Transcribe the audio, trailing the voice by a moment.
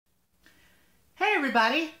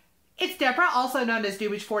everybody, it's Deborah, also known as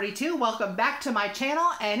Dubage42. Welcome back to my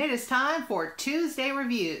channel, and it is time for Tuesday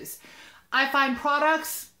reviews. I find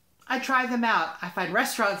products, I try them out. I find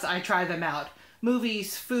restaurants, I try them out.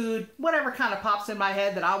 Movies, food, whatever kind of pops in my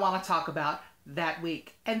head that I want to talk about that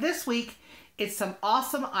week. And this week, it's some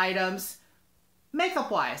awesome items,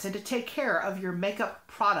 makeup-wise, and to take care of your makeup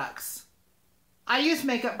products. I use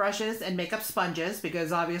makeup brushes and makeup sponges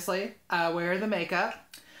because obviously I wear the makeup.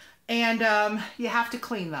 And you have to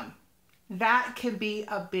clean them. That can be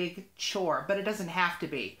a big chore, but it doesn't have to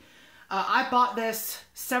be. I bought this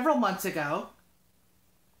several months ago,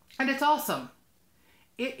 and it's awesome.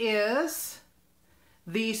 It is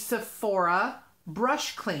the Sephora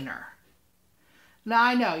Brush Cleaner. Now,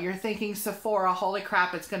 I know you're thinking Sephora, holy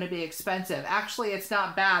crap, it's going to be expensive. Actually, it's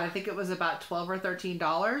not bad. I think it was about $12 or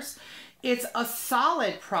 $13. It's a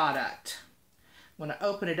solid product. I'm going to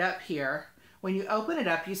open it up here. When you open it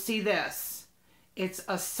up, you see this. It's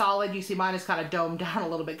a solid, you see mine is kind of domed down a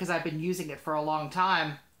little bit because I've been using it for a long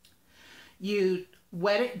time. You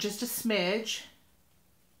wet it just a smidge.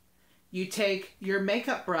 You take your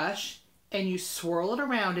makeup brush and you swirl it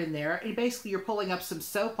around in there, and basically you're pulling up some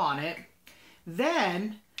soap on it.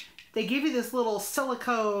 Then they give you this little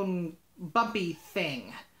silicone bumpy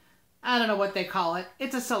thing. I don't know what they call it.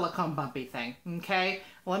 It's a silicone bumpy thing, okay?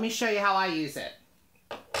 Let me show you how I use it.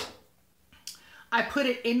 I put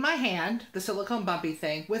it in my hand, the silicone bumpy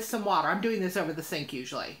thing, with some water. I'm doing this over the sink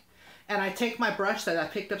usually. And I take my brush that I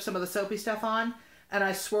picked up some of the soapy stuff on, and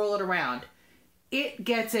I swirl it around. It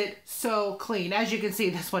gets it so clean. As you can see,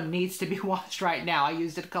 this one needs to be washed right now. I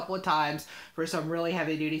used it a couple of times for some really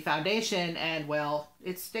heavy duty foundation, and well,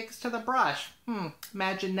 it sticks to the brush.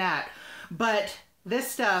 Imagine that. But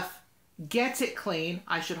this stuff gets it clean.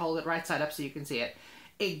 I should hold it right side up so you can see it.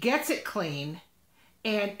 It gets it clean.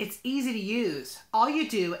 And it's easy to use. All you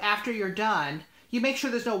do after you're done, you make sure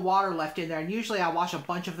there's no water left in there. And usually I wash a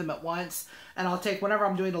bunch of them at once. And I'll take, whenever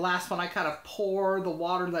I'm doing the last one, I kind of pour the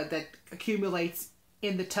water that accumulates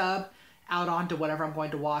in the tub out onto whatever I'm going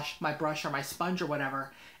to wash, my brush or my sponge or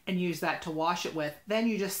whatever, and use that to wash it with. Then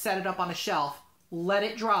you just set it up on a shelf, let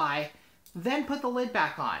it dry, then put the lid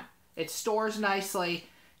back on. It stores nicely,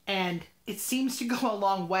 and it seems to go a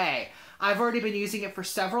long way. I've already been using it for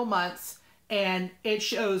several months, and it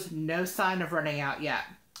shows no sign of running out yet.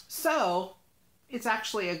 So it's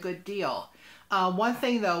actually a good deal. One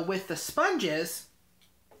thing though, with the sponges,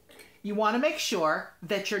 you want to make sure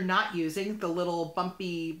that you're not using the little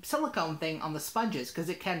bumpy silicone thing on the sponges because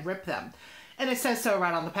it can rip them. And it says so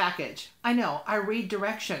right on the package. I know, I read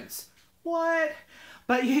directions. What?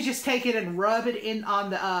 But you just take it and rub it in on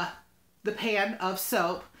the pan of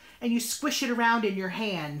soap, and you squish it around in your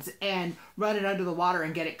hands and run it under the water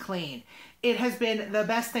and get it clean. It has been the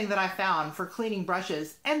best thing that I found for cleaning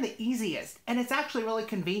brushes, and the easiest. And it's actually really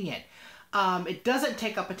convenient. It doesn't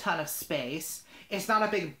take up a ton of space. It's not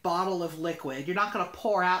a big bottle of liquid. You're not going to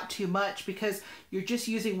pour out too much because you're just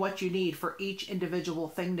using what you need for each individual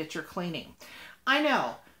thing that you're cleaning. I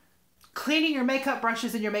know, cleaning your makeup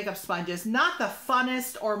brushes and your makeup sponges, not the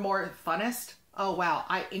funnest or more funnest. Oh wow,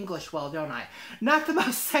 I English well, don't I? Not the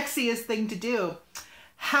most sexiest thing to do.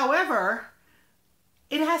 However,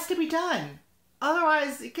 it has to be done.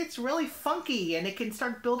 Otherwise, it gets really funky and it can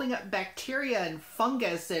start building up bacteria and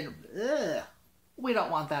fungus and ugh. We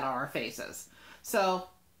don't want that on our faces. So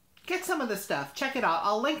get some of this stuff. Check it out.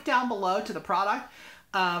 I'll link down below to the product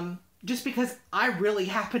just because I really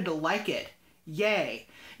happen to like it. Yay.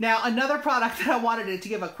 Now, another product that I wanted to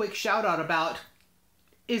give a quick shout out about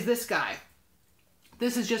is this guy.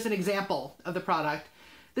 This is just an example of the product.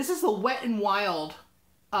 This is the Wet n Wild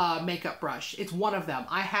makeup brush. It's one of them.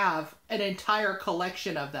 I have an entire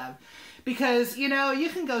collection of them because, you know, you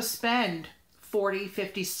can go spend $40,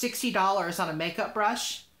 $50, $60 on a makeup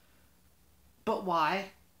brush, but why?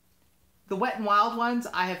 The Wet n Wild ones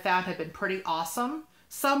I have found have been pretty awesome.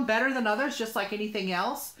 Some better than others, just like anything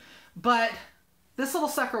else, but this little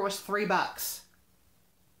sucker was $3.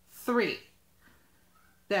 3.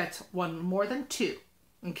 That's one more than 2.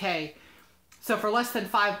 Okay. So for less than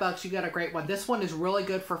 $5, you got a great one. This one is really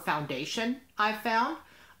good for foundation, I've found.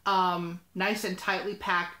 Nice and tightly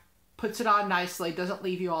packed, puts it on nicely, doesn't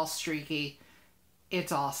leave you all streaky.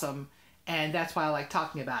 It's awesome, and that's why I like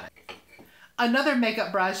talking about it. Another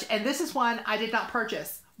makeup brush, and this is one I did not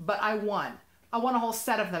purchase, but I won. I won a whole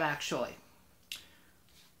set of them, actually.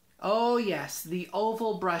 Oh yes, the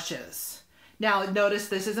oval brushes. Now notice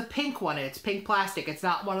this is a pink one. It's pink plastic. It's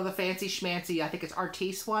not one of the fancy schmancy, I think it's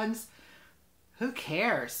Artis ones. Who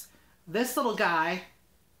cares? This little guy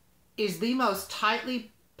is the most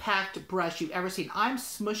tightly packed brush you've ever seen. I'm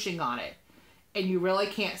smushing on it, and you really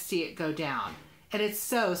can't see it go down. and it's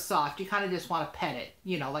so soft. You kind of just want to pet it,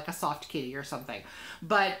 you know, like a soft kitty or something.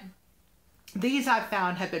 But these I've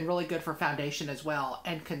found have been really good for foundation as well,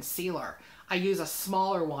 and concealer. I use a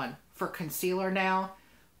smaller one for concealer now.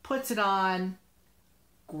 Puts it on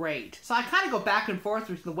great. So I kind of go back and forth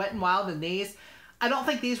between the Wet n Wild and these. I don't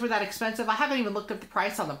think these were that expensive. I haven't even looked up the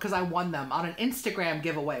price on them because I won them on an Instagram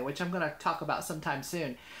giveaway, which I'm going to talk about sometime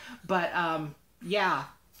soon. But yeah,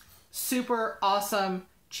 super awesome,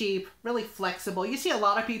 cheap, really flexible. You see a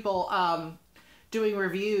lot of people doing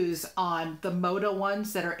reviews on the Moda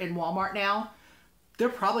ones that are in Walmart now. They're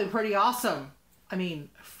probably pretty awesome. I mean,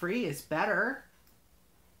 free is better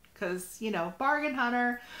because, you know, bargain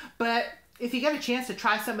hunter. But if you get a chance to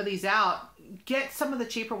try some of these out, get some of the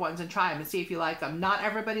cheaper ones and try them and see if you like them. Not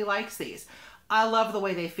everybody likes these. I love the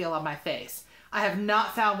way they feel on my face. I have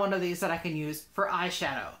not found one of these that I can use for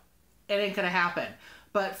eyeshadow. It ain't gonna happen.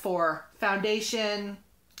 But for foundation,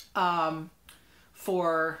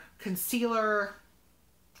 for concealer,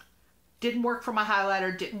 didn't work for my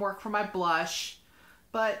highlighter, didn't work for my blush.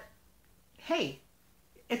 But hey,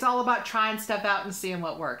 it's all about trying stuff out and seeing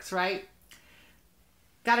what works, right?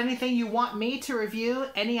 Got anything you want me to review?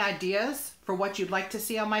 Any ideas for what you'd like to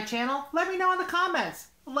see on my channel? Let me know in the comments.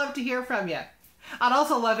 I'd love to hear from you. I'd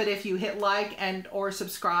also love it if you hit like and or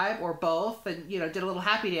subscribe or both and, you know, did a little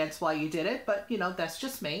happy dance while you did it. But, you know, that's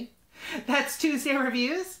just me. That's Tuesday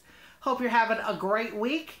Reviews. Hope you're having a great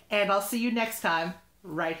week, and I'll see you next time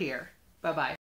right here. Bye-bye.